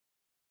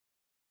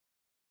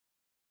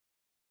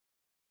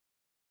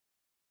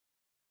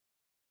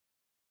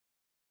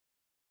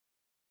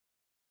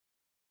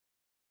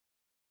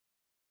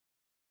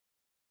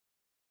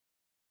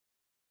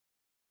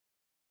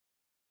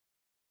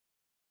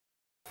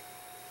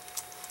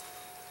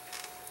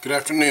Good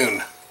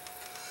afternoon,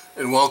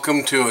 and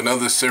welcome to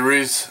another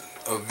series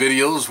of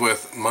videos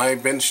with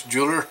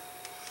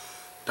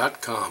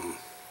mybenchjeweler.com.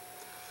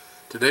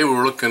 Today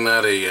we're looking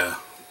at a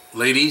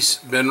ladies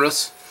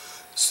Benrus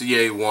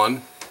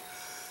CA1.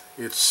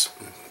 It's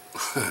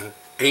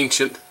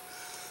ancient,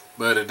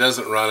 but it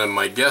doesn't run, and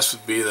my guess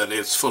would be that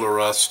it's full of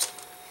rust.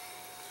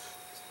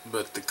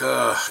 But the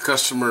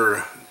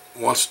customer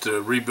wants to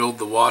rebuild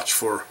the watch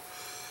for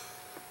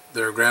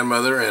their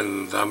grandmother,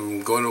 and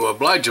I'm going to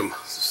oblige them.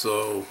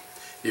 So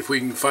if we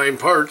can find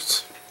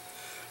parts,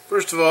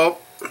 first of all,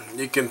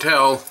 you can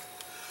tell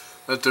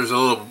that there's a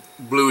little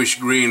bluish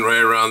green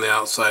right around the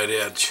outside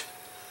edge,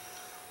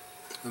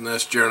 and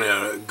that's generally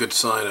a good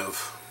sign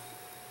of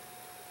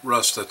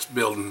rust that's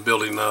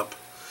building up.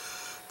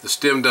 The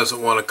stem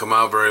doesn't want to come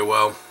out very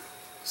well,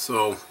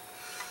 so,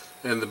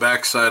 and the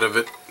back side of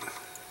it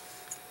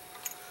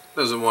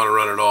doesn't want to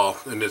run at all,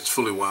 and it's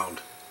fully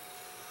wound.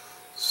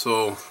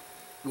 So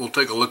we'll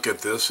take a look at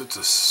this. It's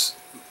a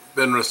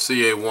Benrus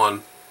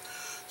CA1.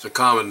 It's a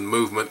common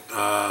movement.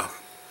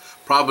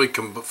 Probably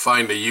can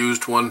find a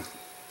used one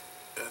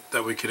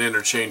that we can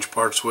interchange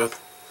parts with.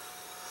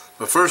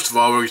 But first of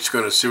all, we're just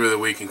going to see whether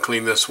we can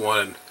clean this one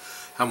and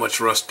how much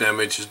rust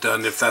damage is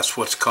done, if that's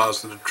what's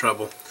causing the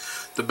trouble.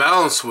 The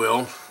balance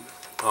wheel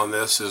on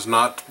this is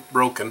not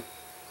broken.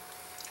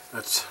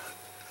 That's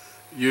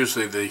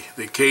usually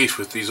the case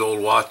with these old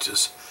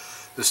watches.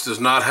 This does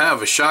not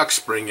have a shock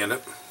spring in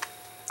it.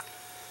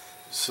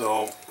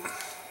 So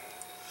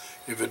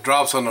if it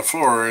drops on the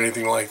floor or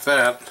anything like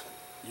that,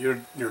 you're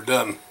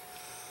done.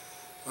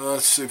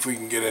 Let's see if we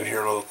can get in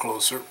here a little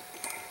closer.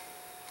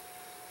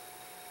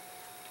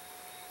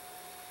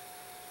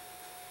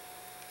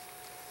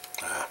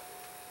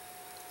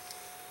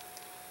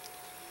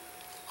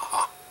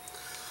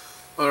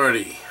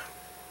 Alrighty,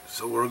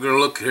 so we're going to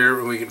look here,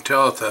 and we can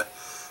tell that the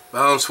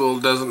balance wheel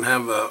doesn't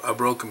have a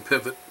broken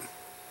pivot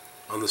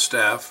on the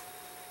staff,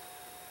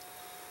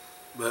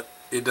 but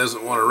it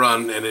doesn't want to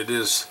run, and it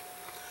is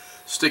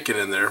sticking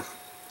in there.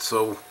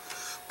 So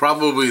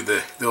probably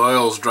the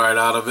oil's dried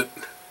out of it,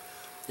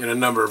 and a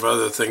number of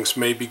other things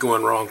may be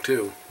going wrong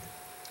too.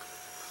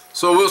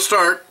 So we'll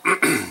start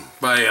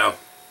by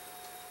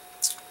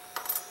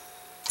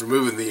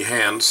removing the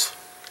hands.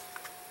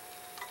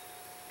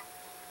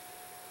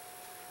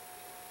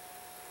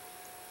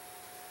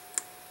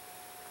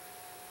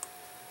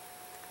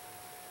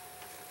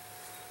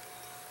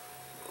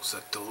 We'll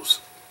set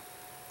those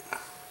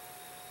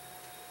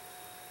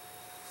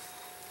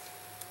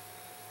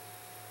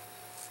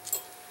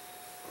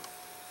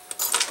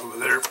over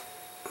there.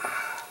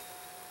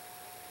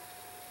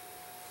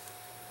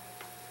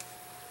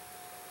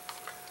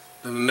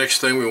 Then the next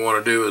thing we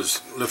want to do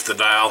is lift the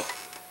dial.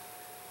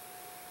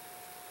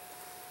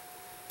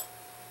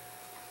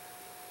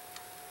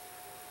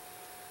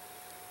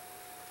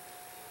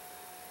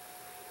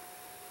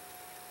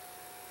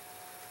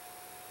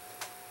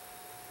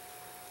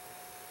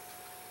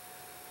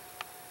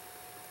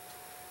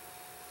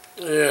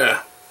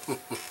 Yeah,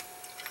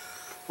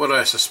 what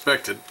I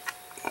suspected.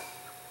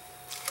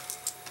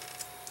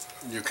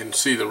 You can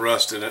see the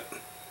rust in it.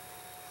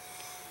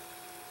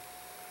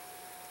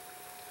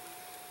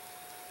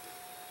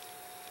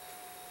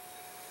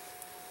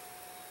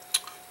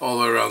 All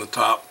the way around the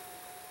top.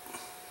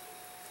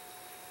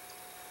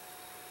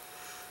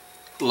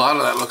 A lot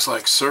of that looks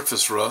like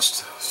surface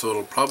rust, so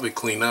it'll probably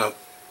clean up.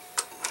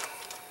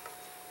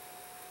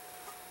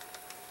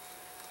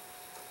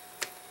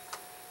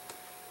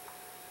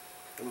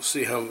 We'll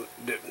see how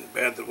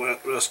bad the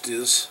rust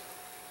is.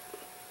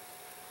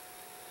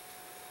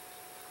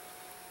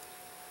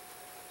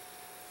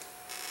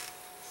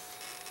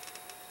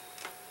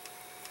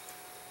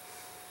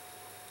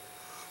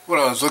 What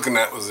I was looking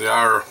at was the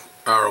hour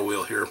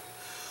wheel here.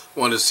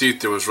 Wanted to see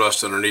if there was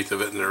rust underneath of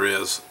it, and there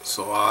is,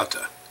 so I'll have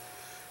to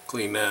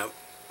clean that.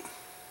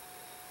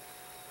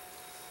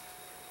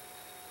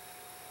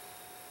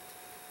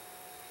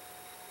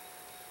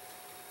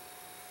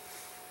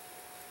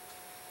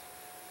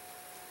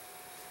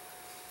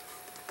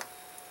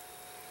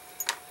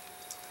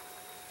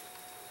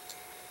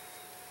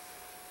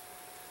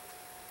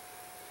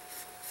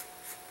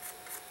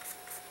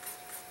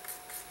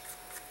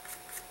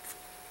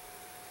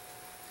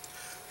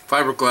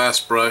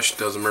 Fiberglass brush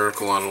does a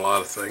miracle on a lot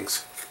of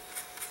things.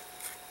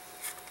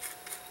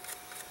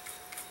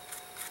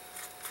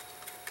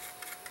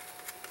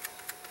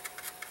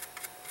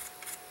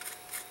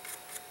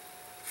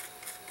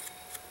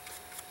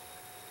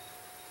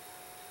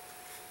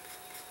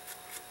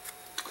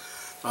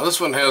 Now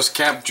this one has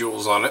cap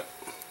jewels on it.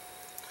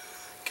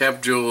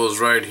 Cap jewel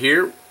is right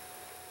here,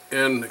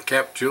 and the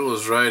cap jewel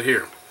is right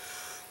here.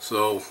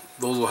 So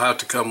those will have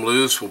to come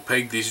loose. We'll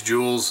peg these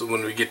jewels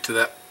when we get to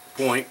that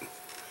point,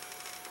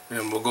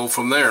 and we'll go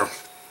from there.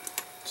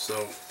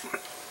 So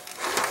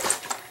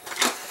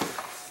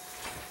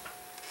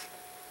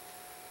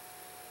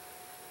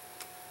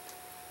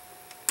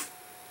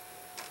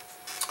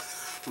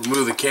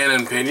remove the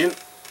cannon pinion.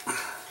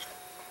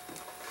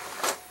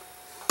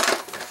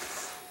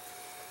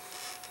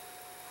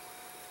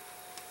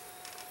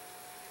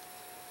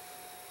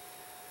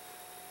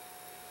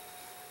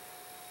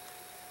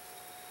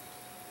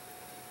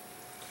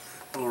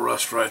 A little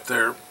rust right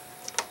there.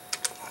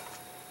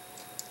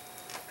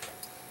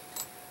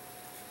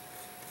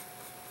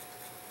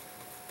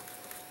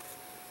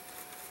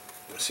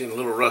 I've seen a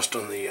little rust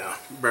on the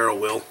barrel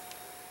wheel.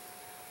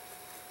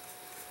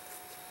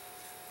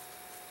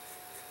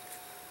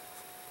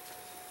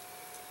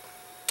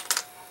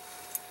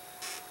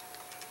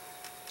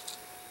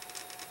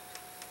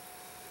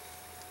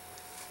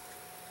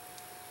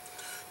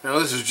 Now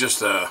this is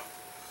just a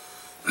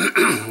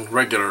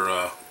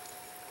regular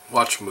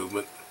watch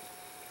movement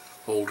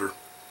holder.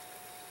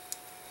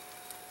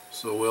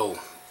 So we'll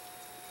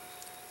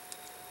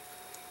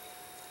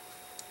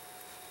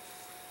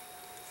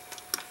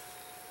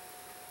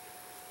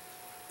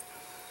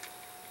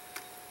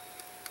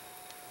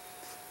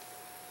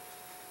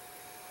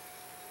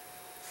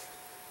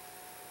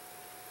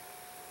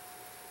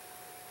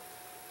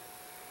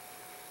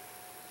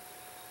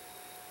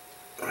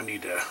I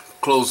need to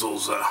close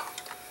those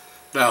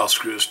dial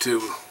screws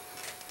too.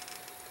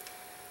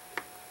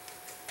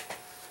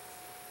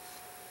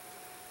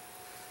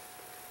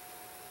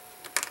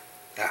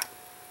 Ah,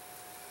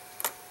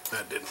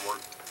 that didn't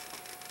work.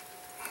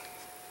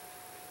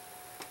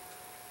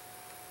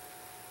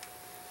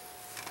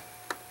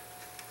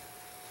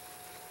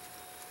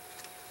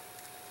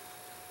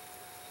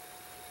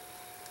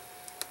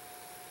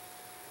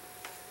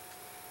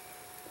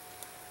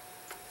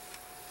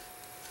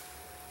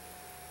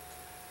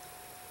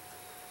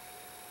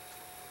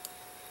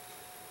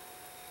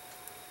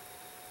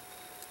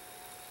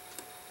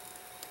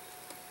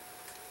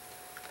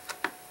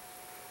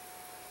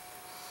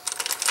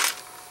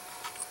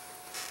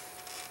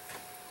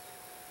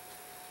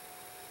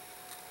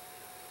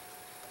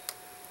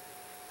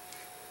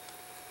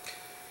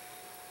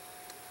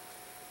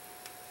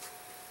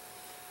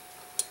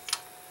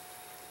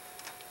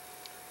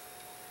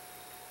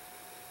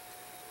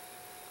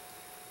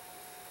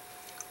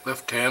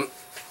 Left hand.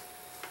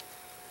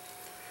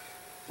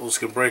 Those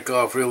can break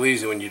off real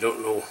easy when you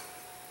don't know.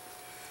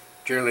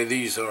 Generally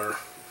these are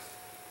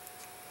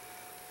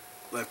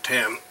left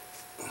hand.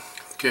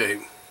 Okay,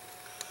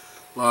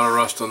 a lot of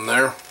rust on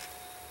there.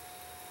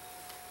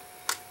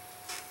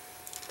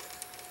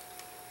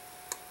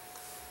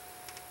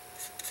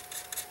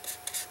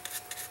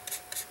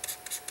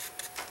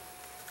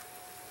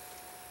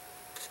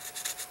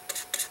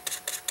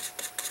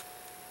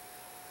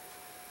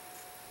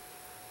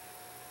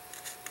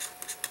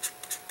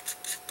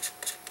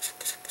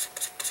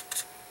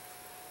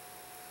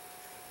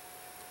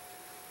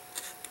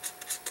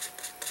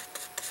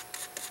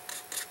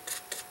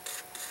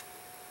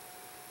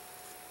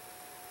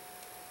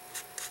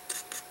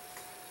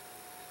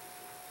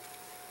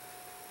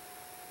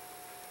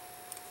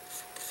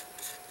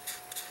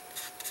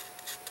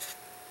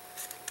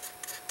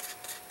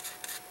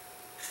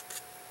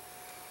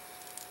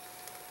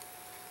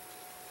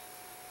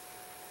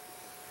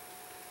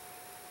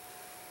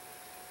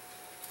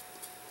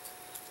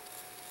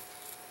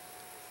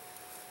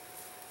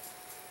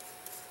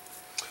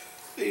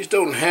 These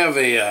don't have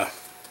a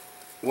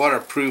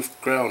waterproof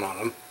crown on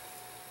them,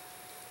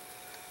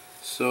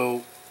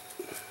 so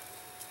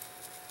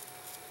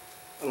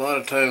a lot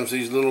of times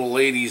these little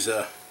ladies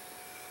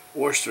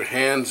wash their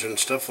hands and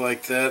stuff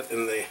like that,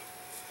 and the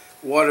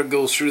water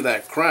goes through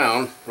that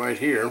crown right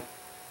here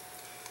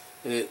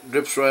and it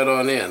drips right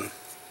on in.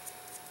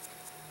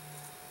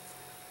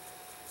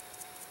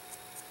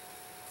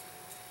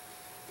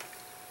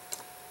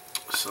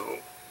 So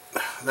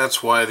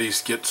that's why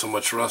these get so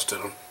much rust in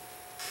them.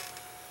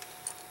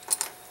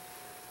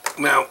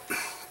 Now,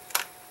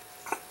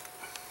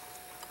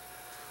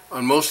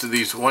 on most of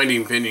these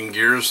winding pinion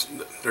gears,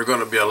 they're going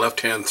to be a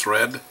left-hand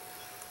thread.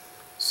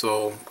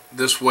 So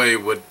this way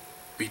would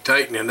be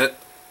tightening it,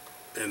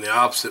 and the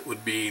opposite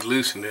would be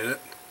loosening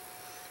it.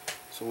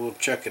 So we'll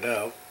check it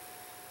out.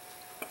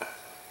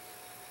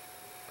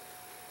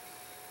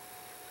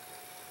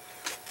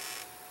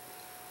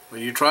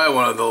 When you try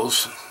one of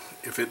those,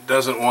 if it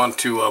doesn't want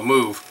to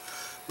move,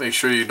 make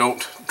sure you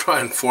don't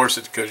try and force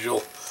it, because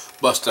you'll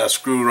bust that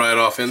screw right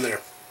off in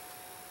there,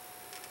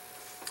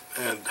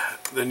 and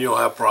then you'll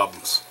have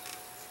problems.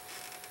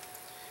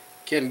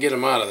 Can get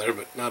them out of there,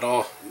 but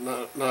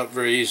not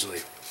very easily.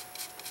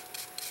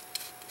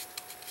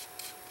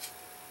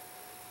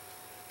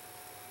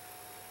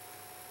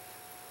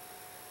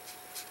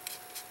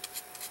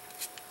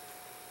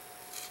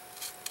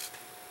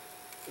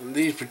 And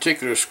these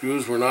particular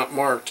screws were not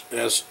marked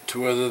as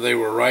to whether they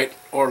were right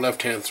or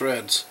left-hand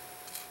threads.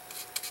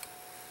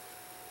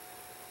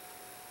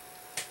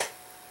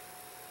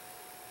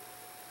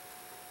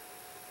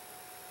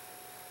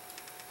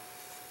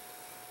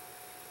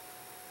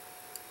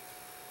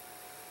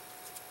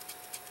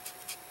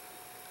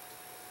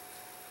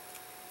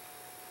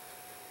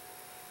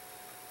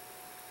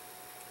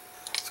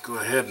 Go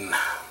ahead and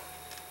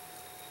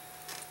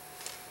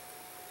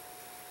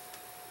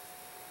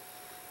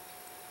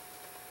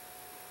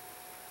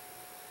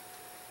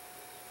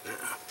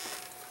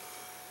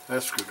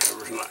that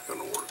screwdriver's not going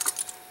to work.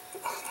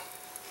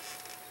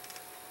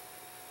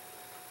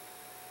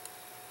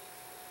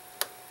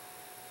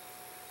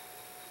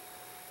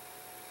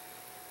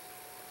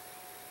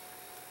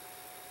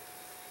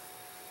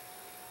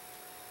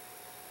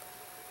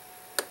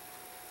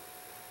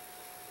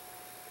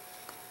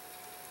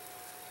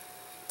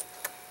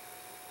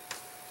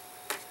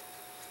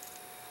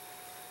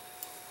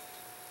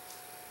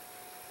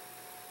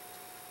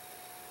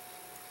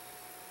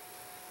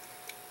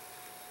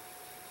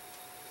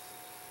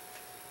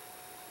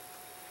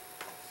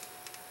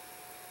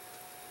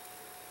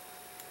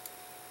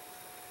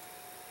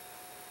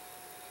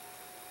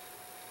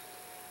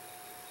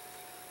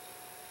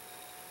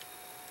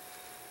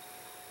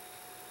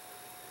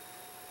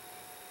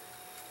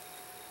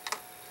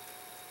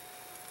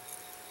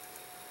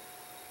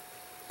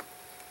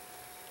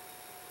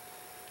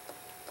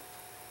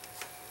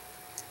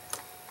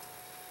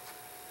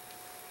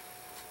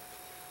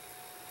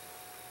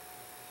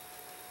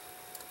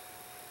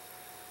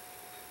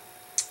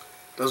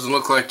 Doesn't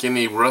look like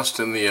any rust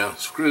in the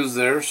screws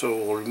there, so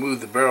we'll remove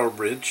the barrel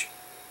bridge.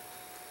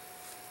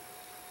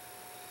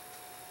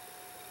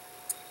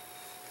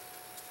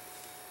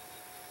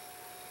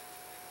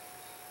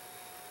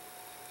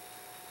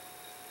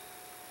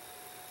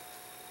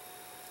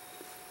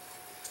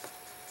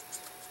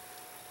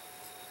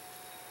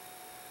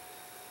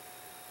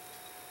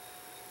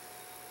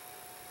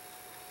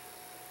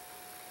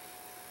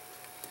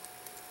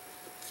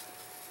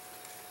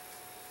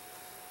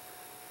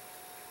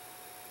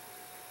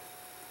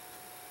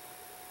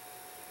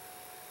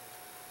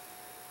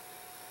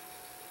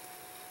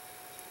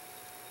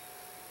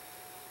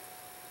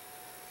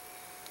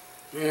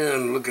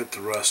 And look at the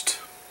rust.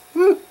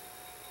 Woo!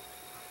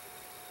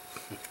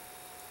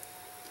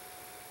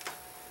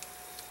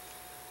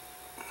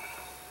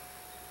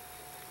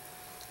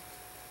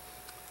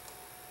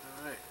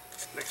 Alright,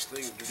 next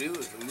thing to do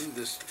is remove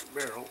this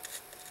barrel.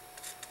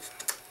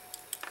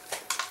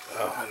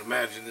 I'd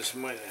imagine this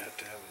might have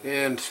to have an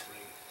and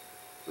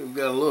we've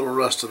got a little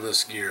rust on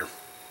this gear.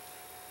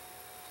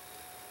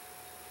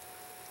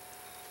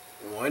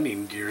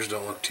 Winding gears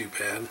don't look too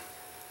bad.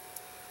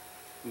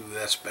 Ooh,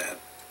 that's bad.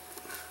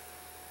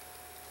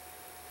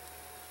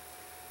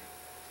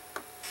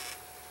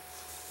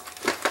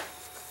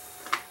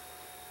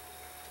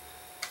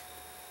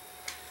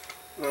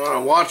 On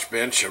a watch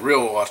bench, a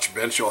real watch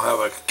bench, you'll have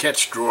a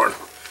catch drawer.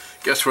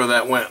 Guess where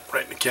that went?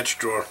 Right in the catch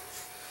drawer.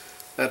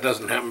 That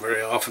doesn't happen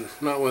very often.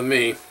 Not with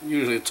me.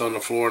 Usually it's on the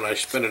floor and I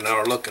spend an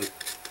hour looking.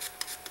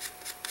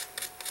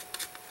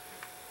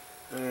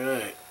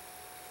 Alright.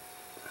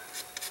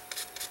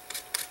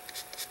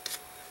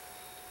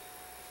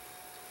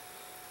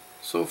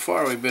 So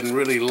far we've been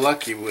really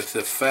lucky with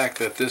the fact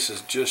that this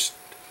is just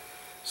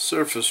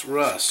surface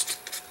rust.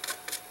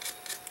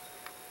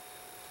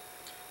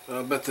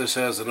 I bet this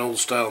has an old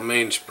style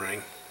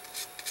mainspring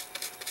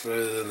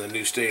rather than the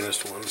new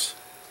stainless ones.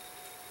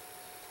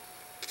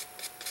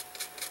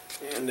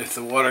 And if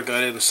the water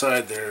got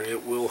inside there,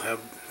 it will have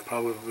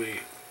probably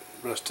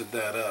rusted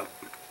that up.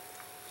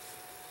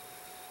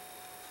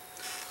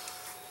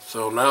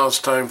 So now it's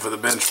time for the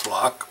bench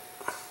block.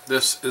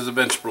 This is a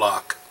bench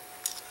block.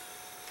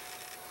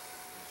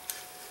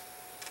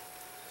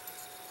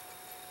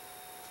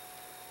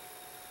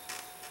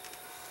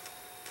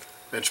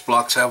 Bench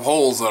blocks have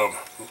holes in them,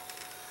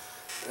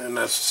 and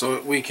that's so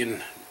that we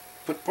can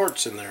put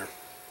parts in there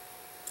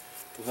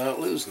without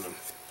losing them.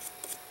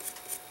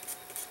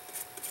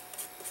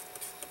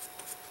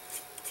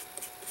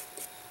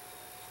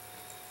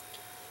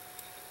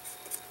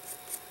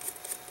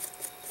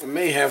 I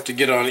may have to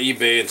get on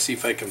eBay and see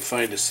if I can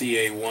find a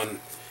CA1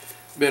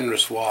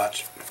 Benrus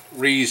watch.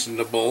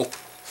 Reasonable.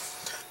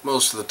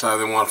 Most of the time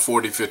they want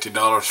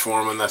 $40–50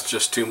 for them, and that's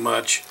just too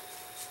much.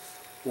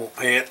 Won't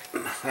pay it.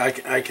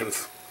 I can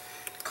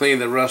clean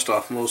the rust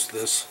off most of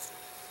this.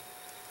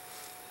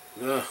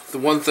 The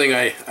one thing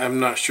I'm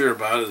not sure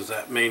about is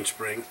that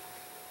mainspring.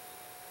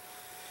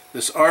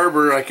 This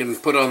arbor I can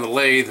put on the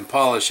lathe and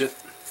polish it.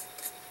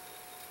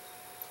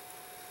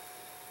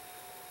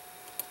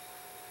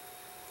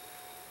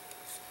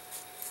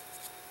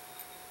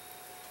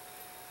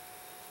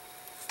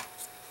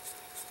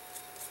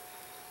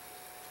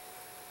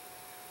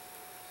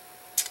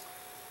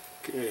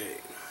 Okay.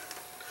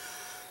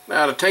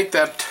 Now to take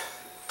that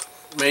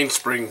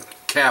mainspring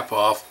cap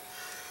off,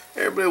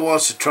 everybody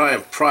wants to try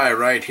and pry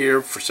right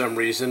here for some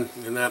reason,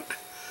 and that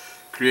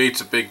creates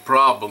a big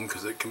problem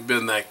because it can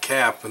bend that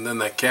cap, and then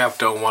that cap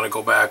don't want to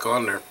go back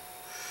on there.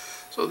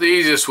 So the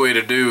easiest way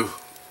to do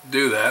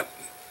that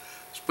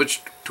is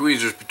put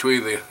tweezers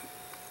between the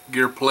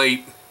gear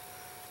plate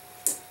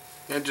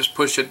and just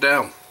push it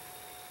down.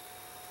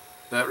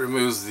 That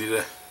removes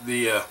the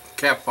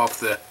cap off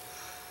the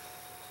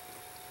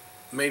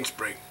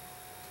mainspring.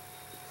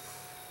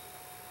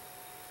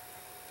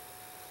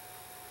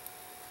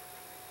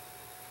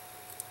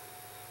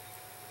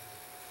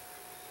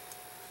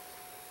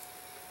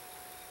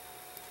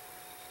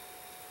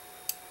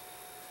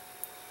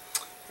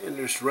 And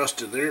there's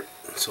rusted there,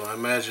 so I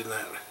imagine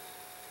that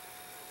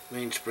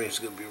mainspring is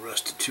going to be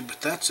rusted too,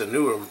 but that's a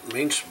newer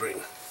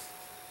mainspring.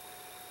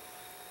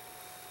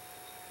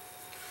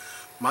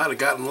 Might have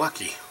gotten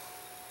lucky.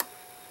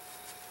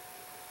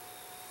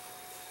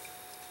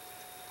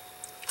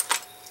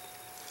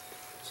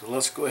 So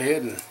let's go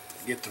ahead and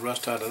get the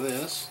rust out of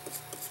this.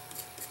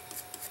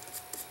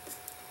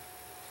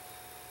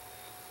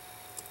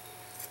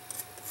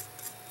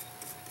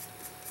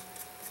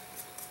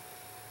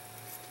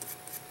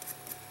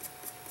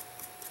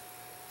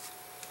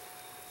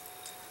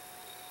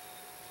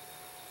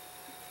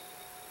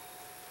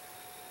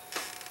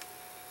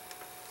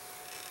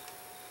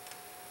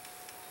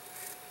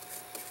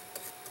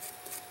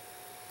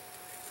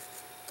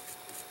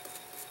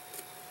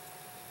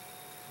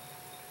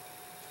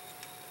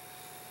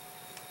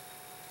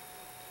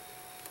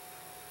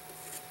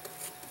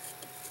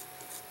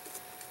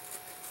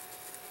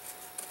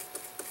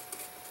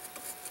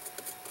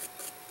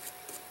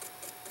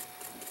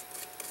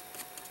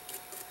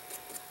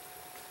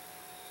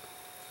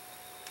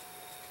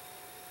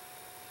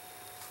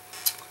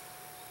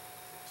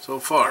 so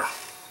far.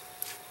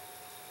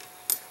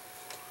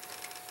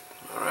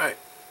 Alright.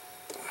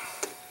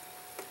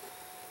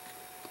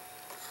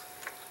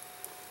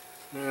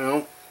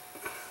 Now,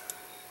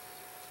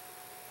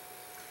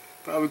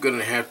 probably going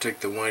to have to take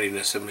the winding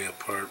assembly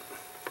apart.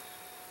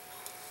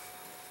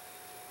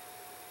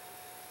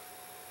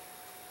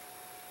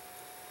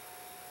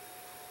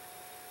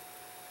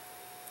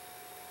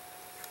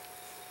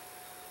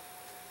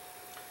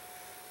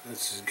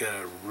 This has got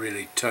a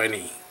really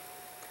tiny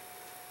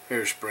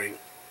hairspring.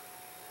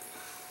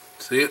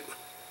 See it?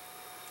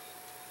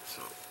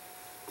 So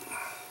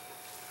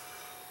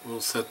we'll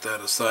set that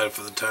aside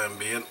for the time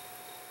being.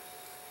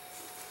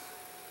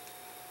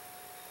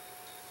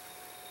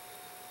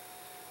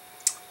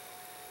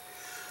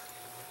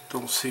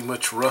 Don't see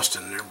much rust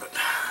in there, but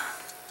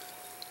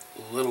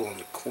a little on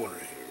the corner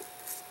here.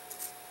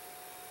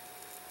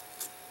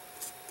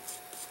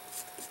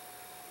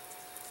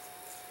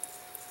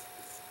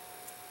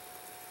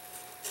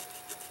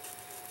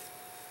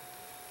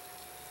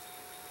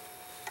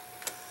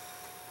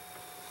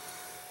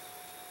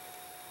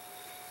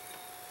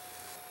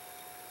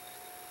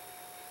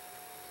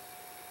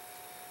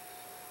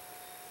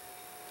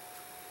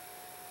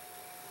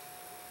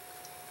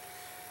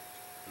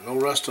 No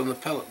rust on the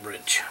pellet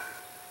bridge.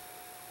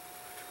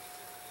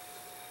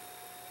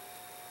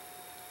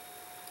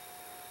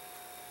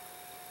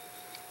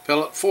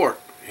 Pellet fork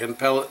and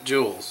pellet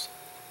jewels.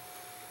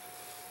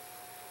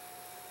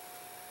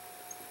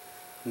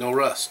 No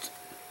rust.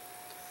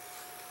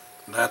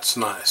 That's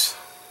nice.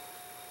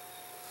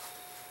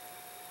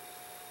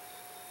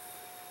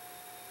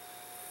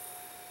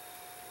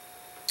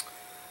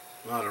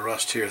 A lot of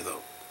rust here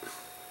though.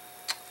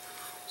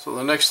 So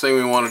the next thing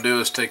we want to do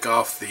is take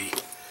off the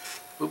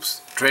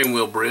train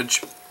wheel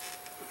bridge.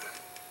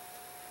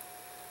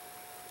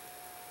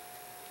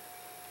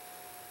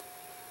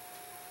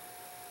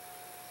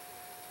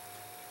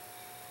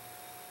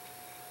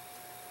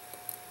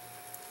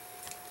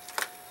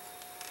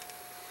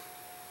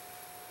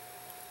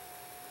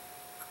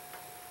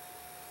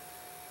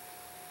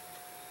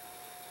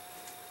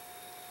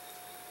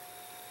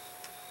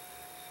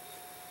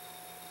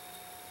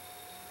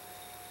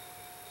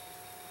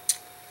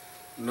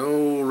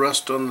 No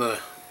rust on the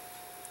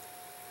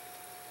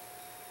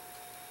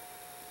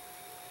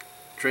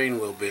train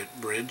wheel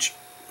bridge.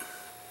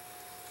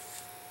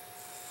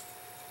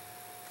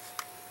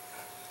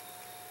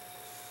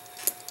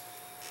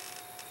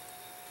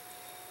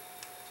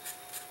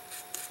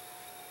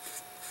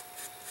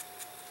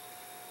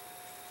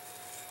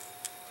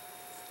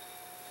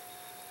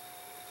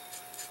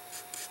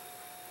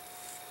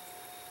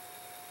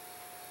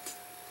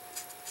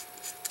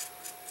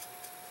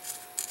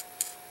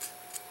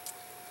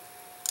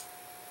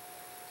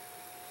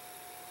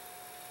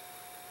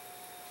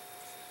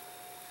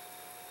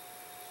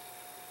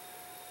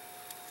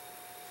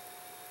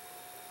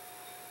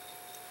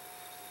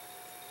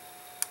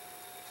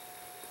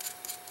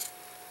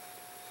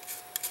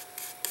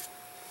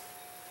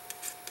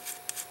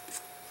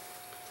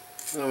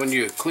 Now when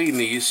you clean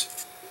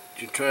these,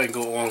 you try and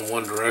go on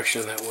one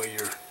direction, that way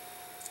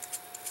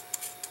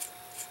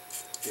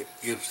it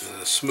gives it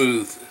a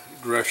smooth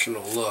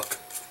directional look.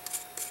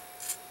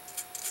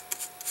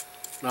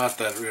 Not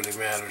that it really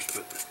matters,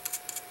 but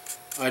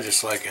I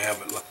just like to have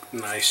it look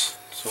nice.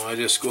 So I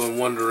just go in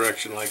one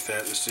direction like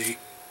that to see.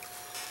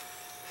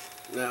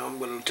 Now I'm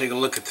going to take a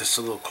look at this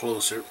a little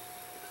closer.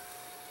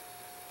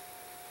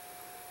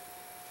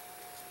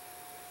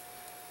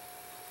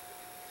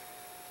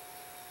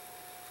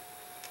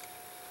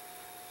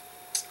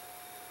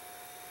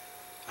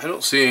 I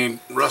don't see any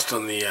rust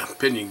on the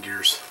pinion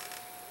gears.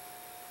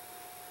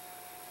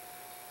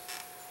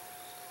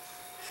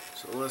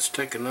 So let's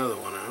take another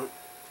one out.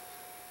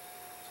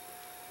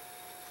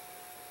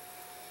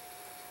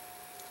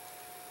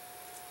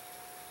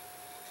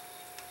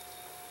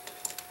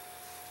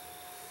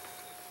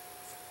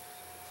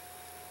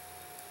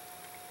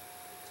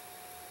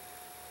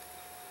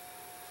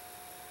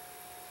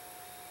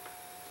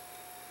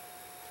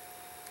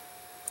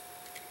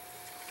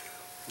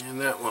 And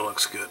that one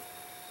looks good.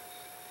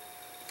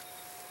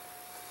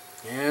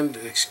 And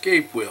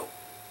escape wheel.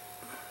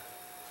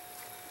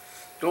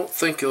 Don't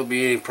think there'll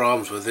be any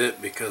problems with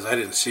it because I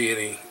didn't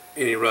see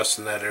any rust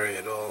in that area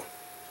at all.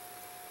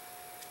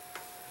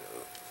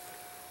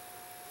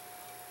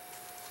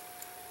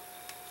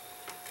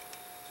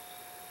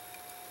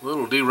 A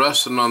little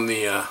de-rusting on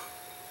the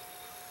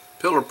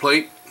pillar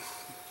plate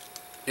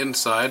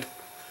inside,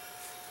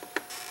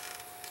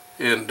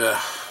 and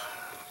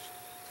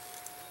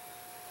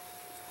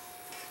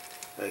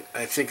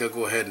I think I'll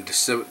go ahead and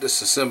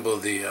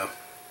disassemble the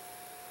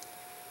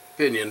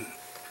pinion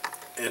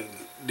and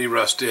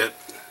de-rust it.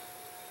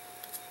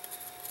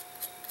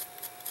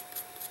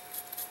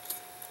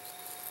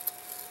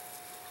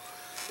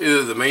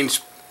 Either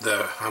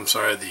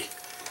the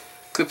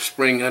clip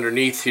spring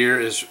underneath here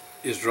is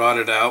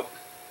rotted out,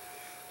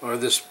 or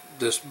this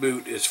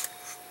boot is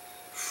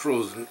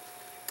frozen.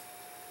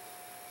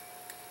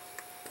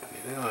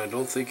 Yeah, I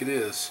don't think it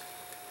is.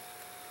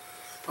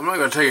 I'm not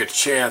going to take a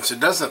chance. It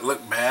doesn't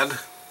look bad,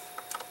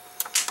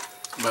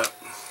 but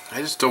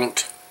I just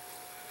don't,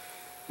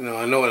 you know,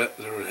 I know it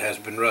there has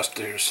been rust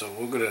there, so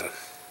we're going to,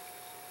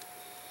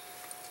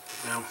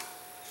 you know,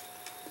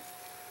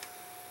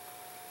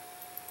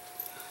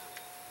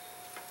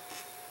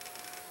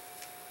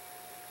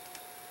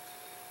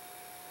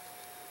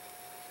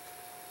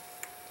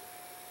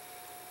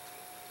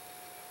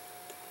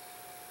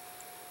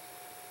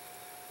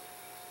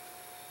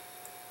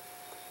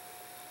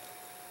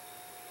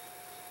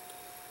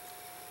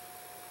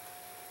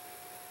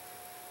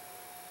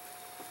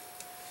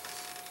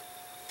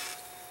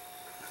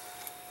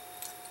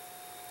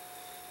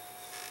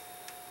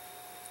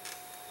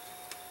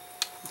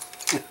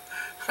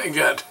 I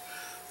got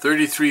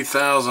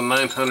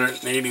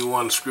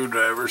 33,981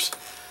 screwdrivers,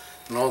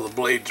 and all the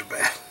blades are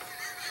bad.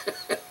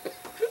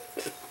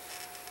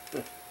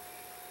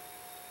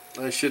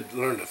 I should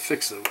learn to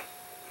fix them.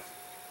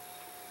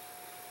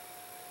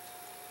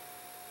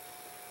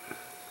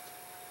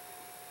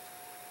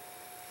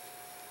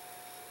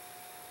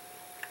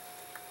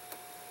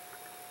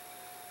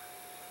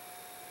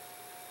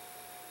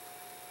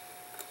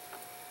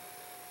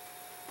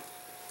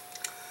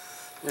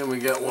 And we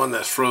got one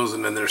that's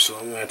frozen in there, so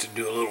I'm going to have to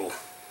do a little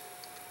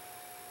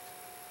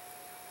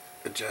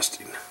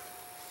adjusting.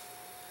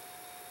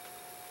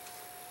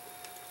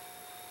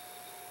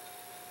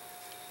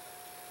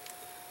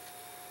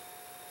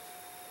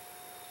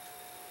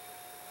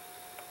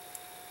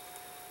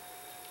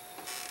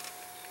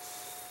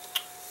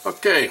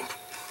 Okay,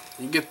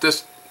 you get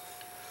this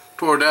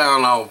tore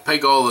down, I'll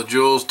peg all the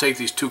jewels, take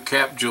these two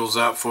cap jewels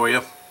out for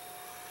you,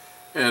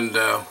 and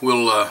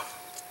we'll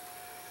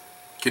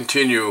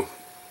continue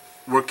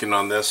working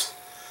on this.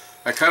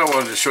 I kind of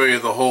wanted to show you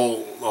the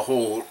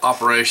whole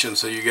operation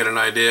so you get an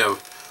idea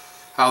of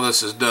how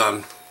this is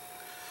done.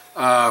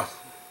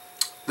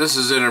 This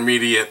is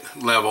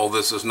intermediate level,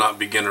 this is not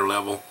beginner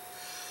level,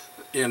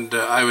 and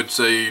I would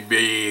say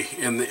be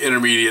in the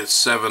intermediate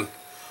 7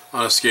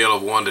 on a scale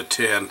of 1 to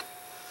 10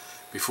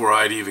 before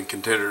I'd even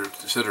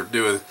consider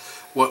doing.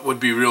 What would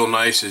be real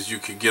nice is you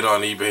could get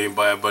on eBay and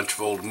buy a bunch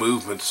of old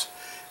movements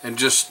and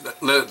just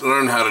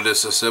learn how to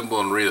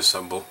disassemble and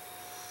reassemble,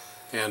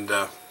 and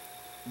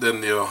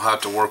then you'll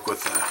have to work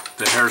with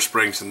the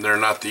hairsprings, and they're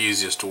not the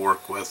easiest to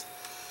work with.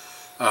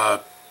 I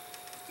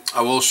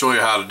will show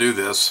you how to do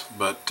this,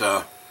 but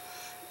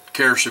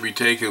care should be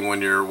taken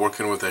when you're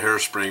working with a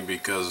hairspring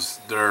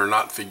because they're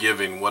not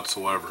forgiving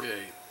whatsoever.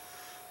 Okay.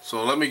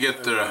 So let me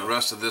get the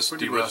rest of this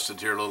derusted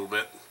here a little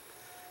bit,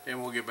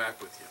 and we'll get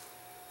back with you.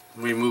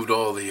 We removed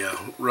all the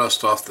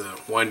rust off the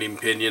winding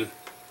pinion,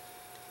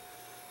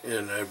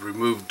 and I've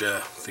removed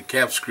the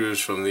cap screws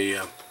from the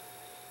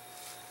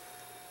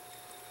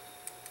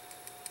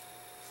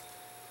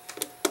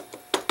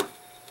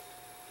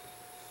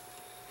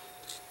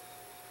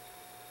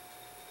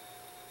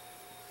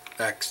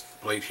back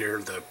plate here,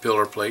 the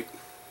pillar plate.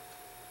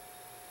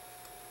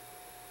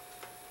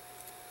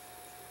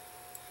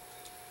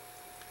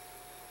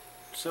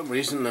 For some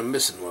reason I'm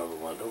missing one of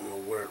them. I don't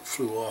know where it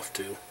flew off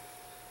to.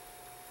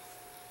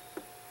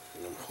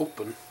 And I'm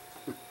hoping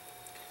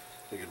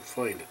I can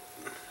find it.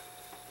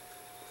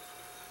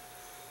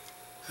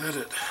 Had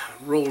it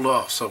rolled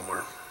off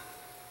somewhere.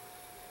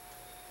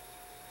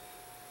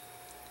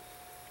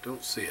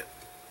 Don't see it.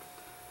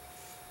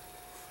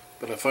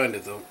 But I find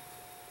it though.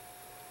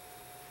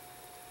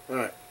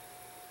 Alright.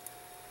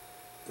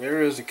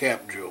 There is a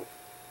cap jewel.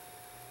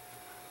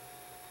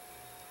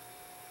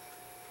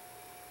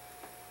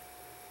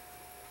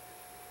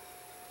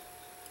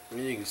 And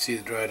you can see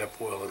the dried up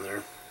oil in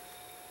there.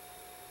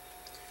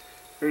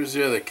 There's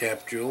the other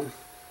cap jewel.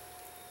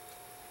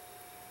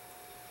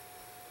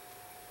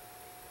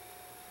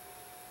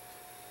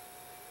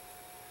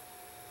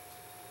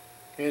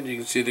 And you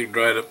can see the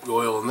dried up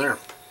oil in there.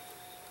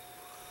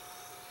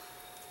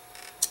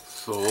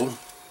 So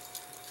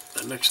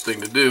the next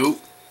thing to do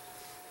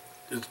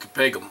is to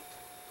peg them.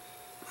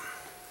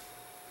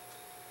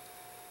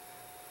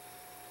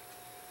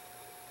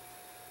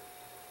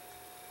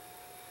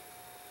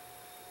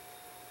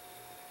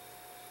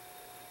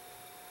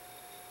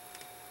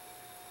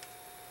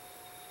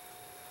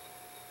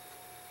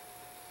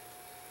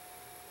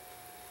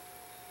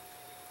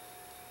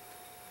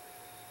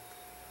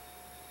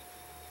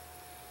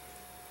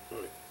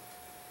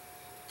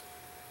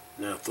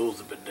 Now those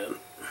have been done.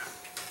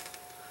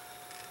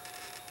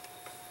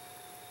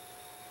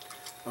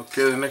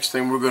 Okay, the next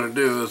thing we're going to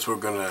do is we're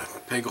going to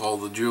peg all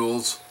the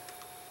jewels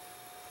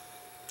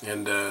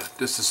and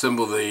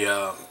disassemble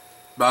the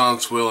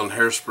balance wheel and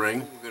hairspring.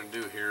 What we're going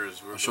to do here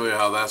is I'll show you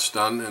how that's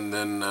done, and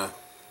then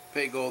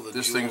peg all the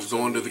this thing's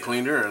going to the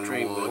cleaner, and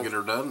we'll get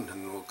her done,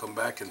 and we'll come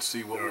back and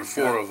see what we've got.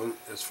 There are 4 of them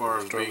as far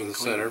as being the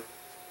center.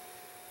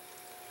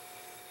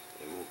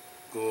 And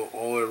we'll go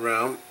all the way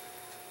around.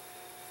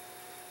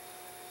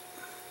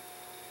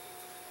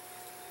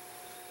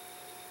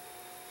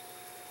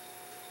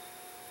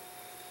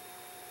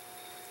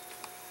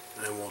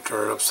 And we'll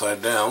turn it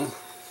upside down.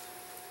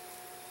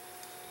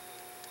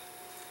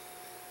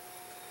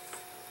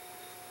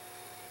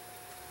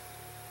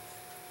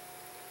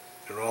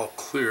 They're all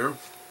clear.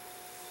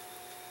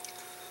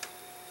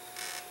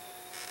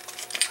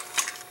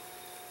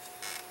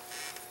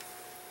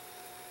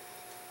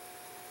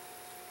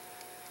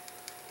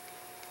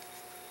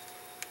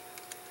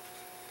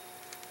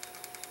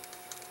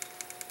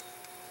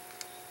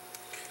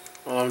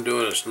 All I'm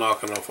doing is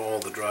knocking off all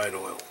the dried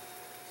oil.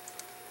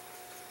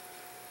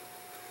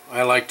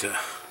 I like to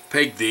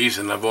peg these,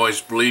 and I've always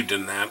believed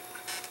in that.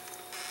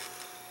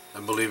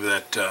 I believe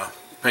that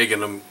pegging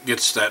them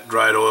gets that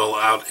dried oil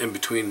out in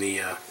between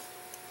the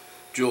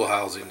jewel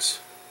housings.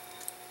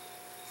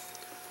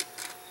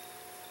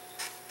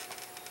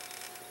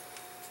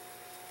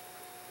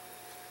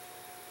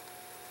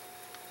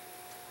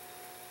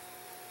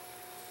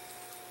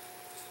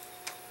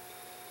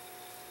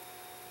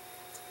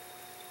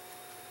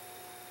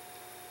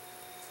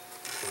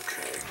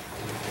 Okay.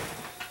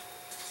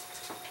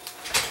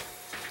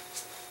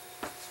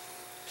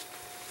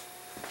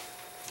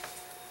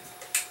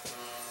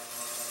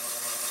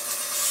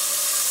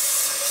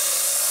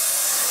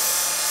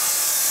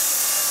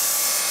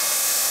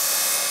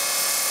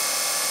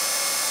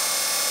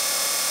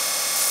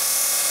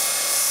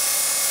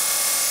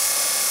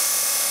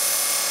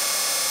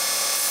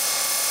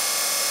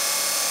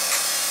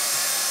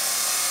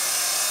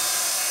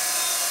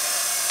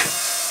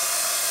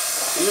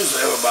 I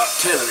usually have about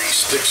 10 of these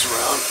sticks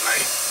around, and I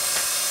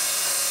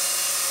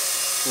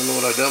don't know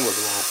what I've done with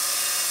them all.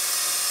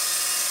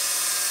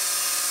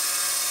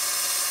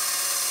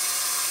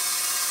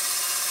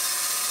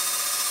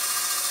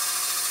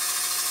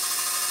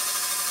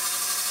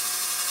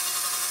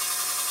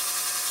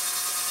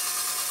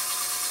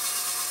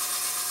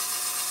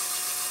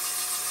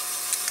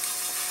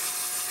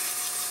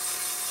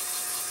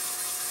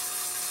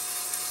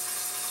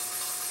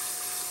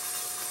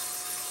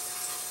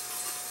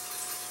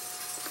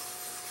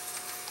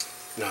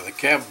 Now the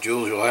cap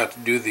jewels you'll have to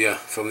do the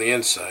from the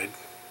inside.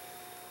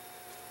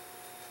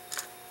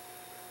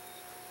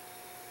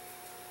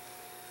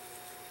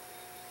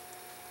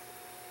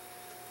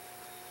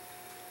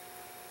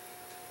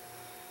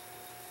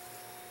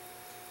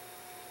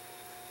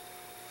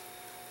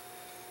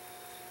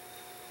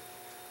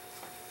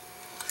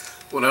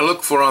 What I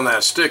look for on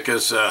that stick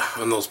is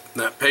on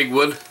that peg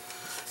wood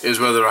is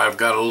whether I've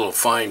got a little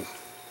fine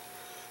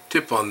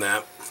tip on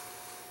that,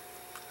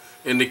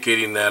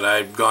 indicating that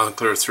I've gone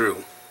clear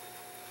through.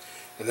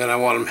 And then I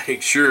want to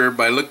make sure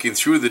by looking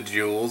through the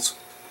jewels,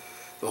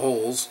 the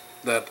holes,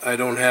 that I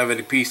don't have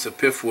any piece of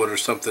pith wood or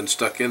something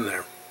stuck in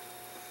there.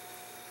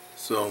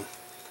 So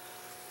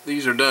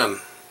these are done.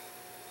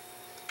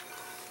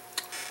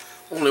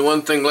 Only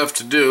one thing left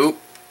to do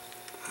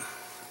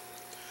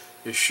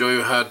is show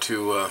you how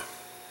to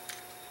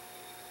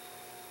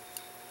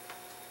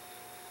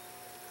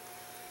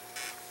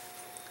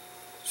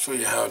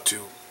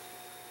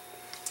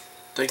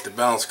take the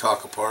balance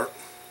cock apart.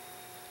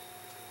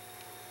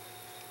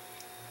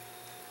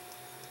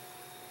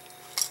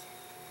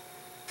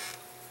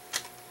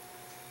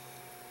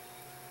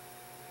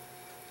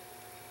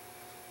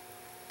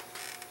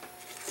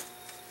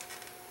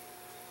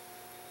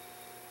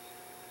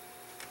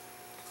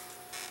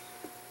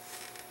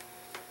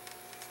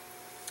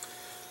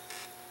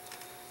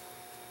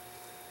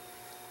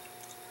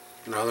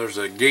 Now there's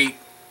a gate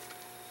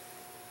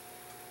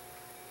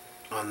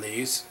on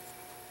these.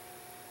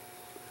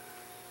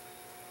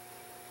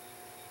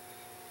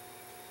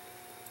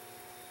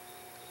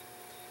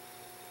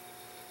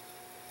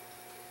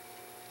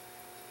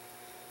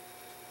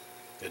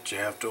 That you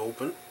have to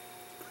open.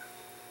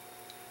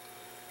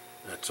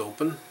 That's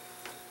open.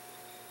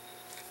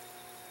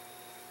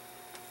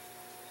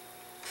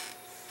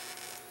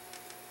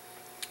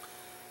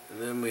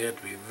 And then we have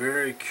to be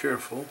very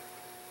careful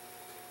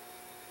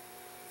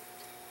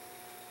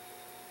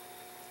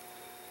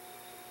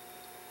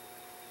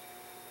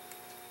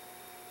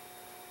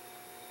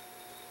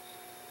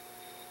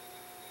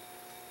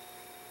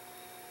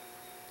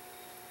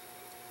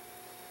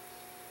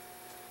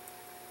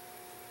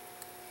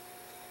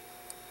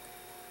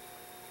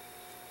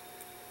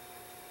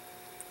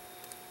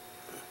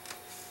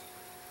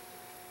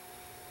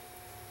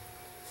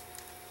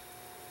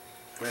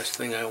Last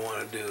thing I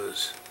want to do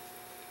is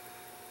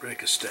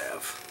break a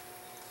staff.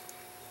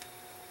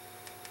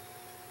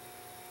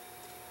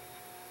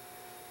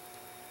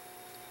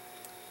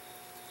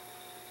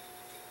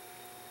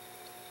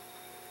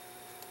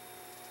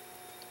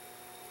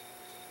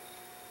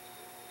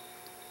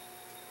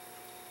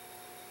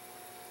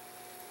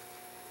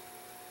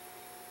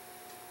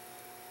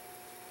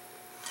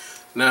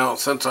 Now,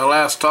 since I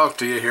last talked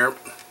to you here,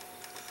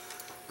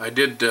 I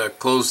did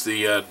close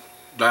the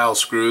dial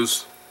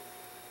screws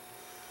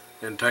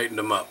and tightened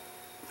them up.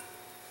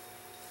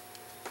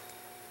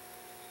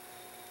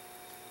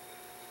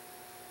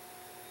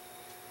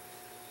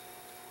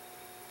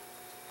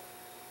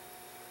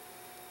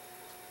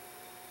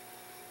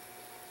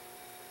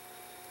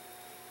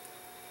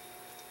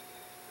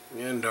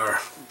 And our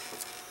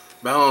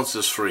balance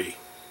is free.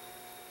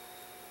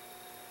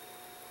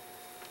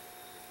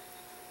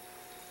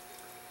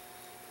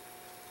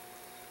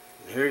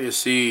 Here you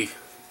see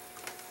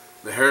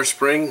the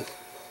hairspring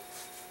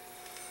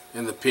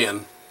and the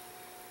pin.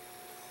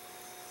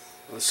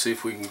 Let's see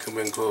if we can come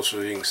in closer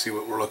so you can see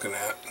what we're looking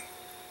at.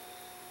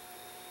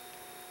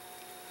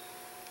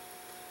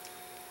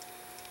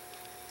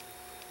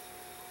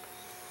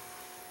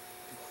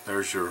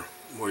 There's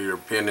where your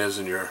pin is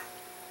in your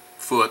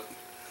foot,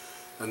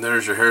 and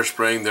there's your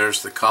hairspring.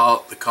 There's the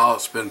collet. The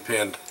collet's been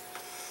pinned,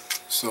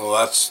 so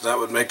that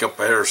would make up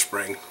a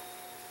hairspring.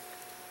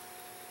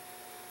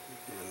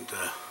 And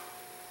the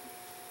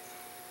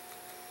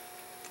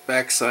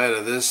back side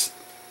of this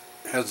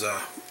has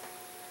a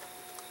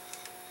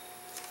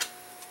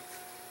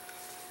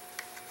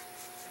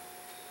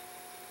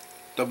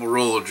double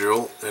roller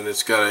drill, and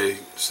it's got a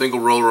single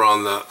roller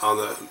on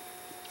the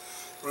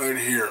right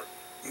here.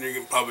 You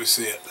can probably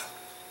see it.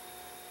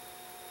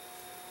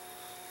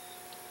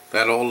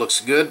 That all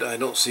looks good. I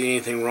don't see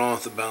anything wrong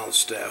with the balance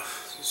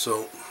staff,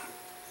 so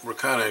we're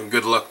kind of in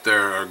good luck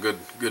there, or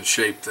good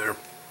shape there.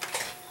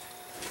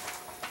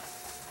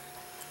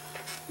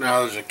 Now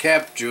there's a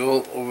cap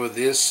jewel over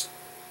this.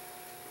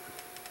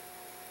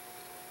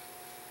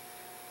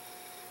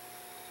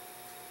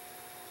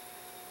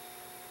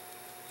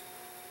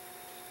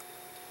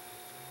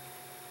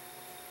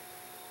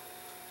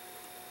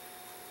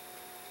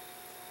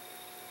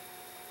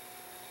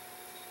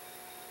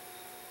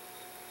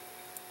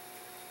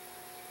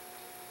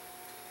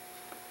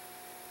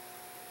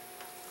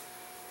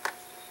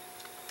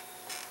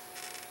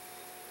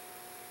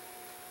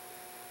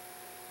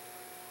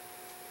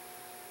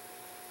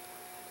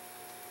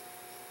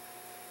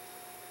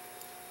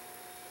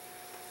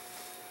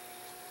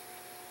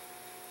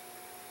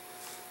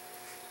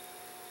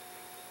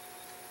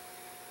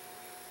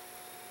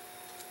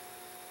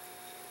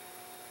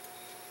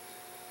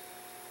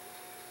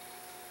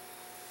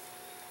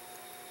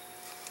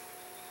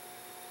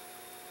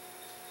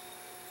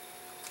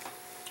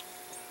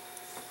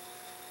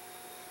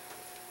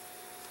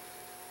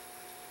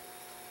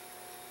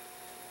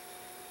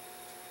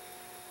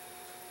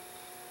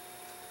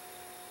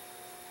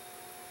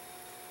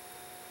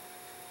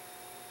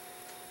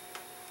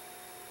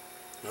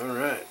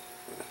 Alright,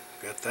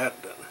 got that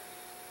done.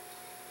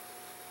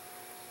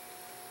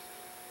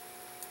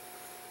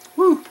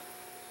 Woo!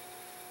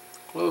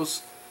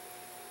 Close.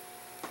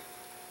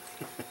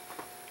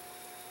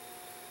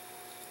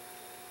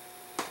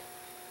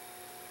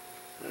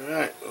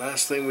 Alright,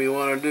 last thing we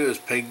want to do is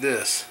peg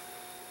this.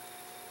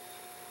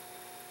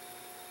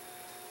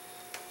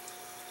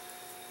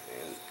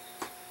 And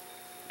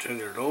turn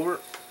it over.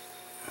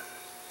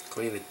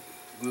 Clean the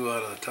glue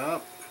out of the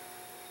top.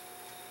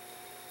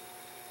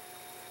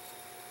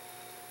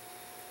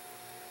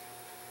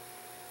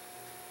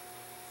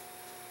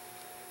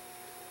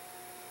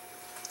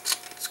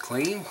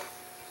 Clean.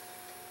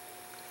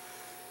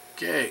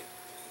 Okay.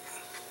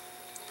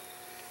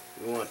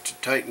 We want to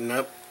tighten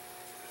up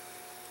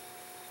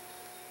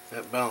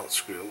that balance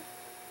screw.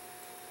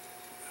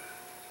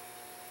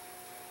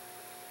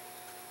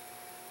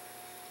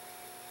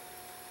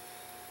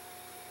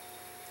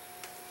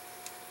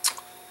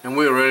 And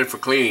we are ready for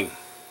cleaning.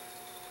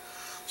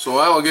 So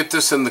I will get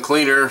this in the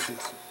cleaner,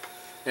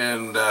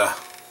 and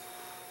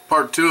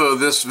part 2 of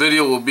this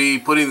video will be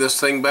putting this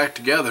thing back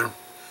together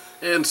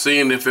and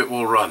seeing if it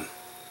will run.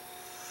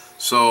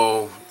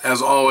 So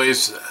as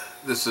always,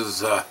 this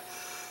is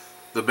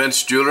the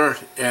Bench Jeweler,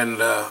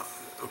 and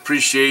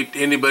appreciate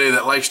anybody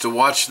that likes to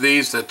watch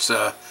these. It's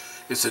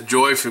a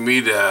joy for me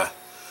to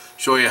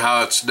show you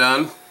how it's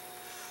done.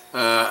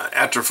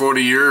 After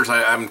 40 years,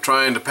 I'm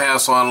trying to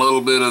pass on a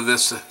little bit of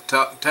this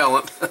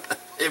talent,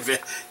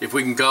 if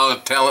we can call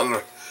it talent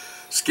or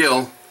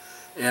skill,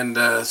 and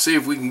see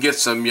if we can get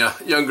some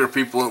younger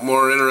people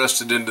more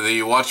interested into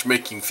the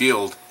watchmaking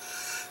field.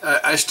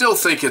 I still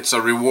think it's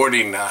a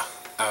rewarding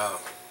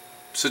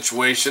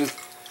situation,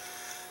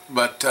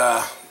 but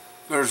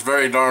there's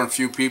very darn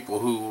few people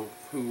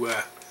who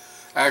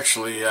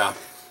actually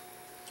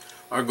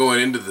are going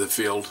into the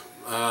field.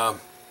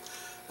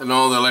 And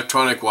all the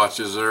electronic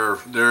watches,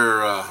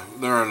 they're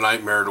a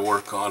nightmare to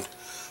work on.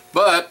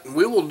 But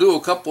we will do a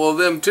couple of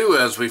them too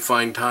as we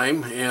find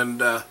time,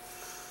 and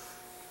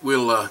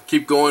we'll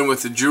keep going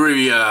with the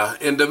jewelry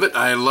end of it.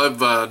 I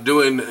love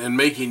doing and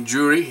making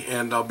jewelry,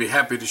 and I'll be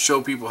happy to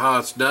show people how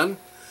it's done.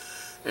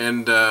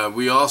 And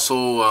we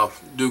also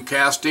do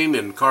casting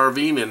and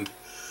carving, and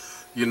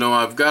you know,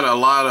 I've got a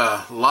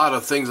lot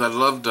of things I'd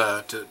love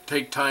to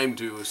take time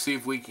to see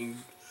if we can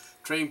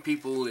train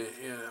people or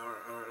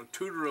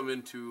tutor them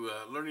into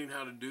learning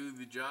how to do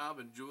the job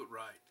and do it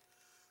right.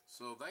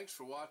 So thanks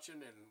for watching,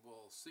 and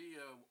we'll see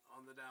you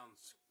on the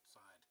downs.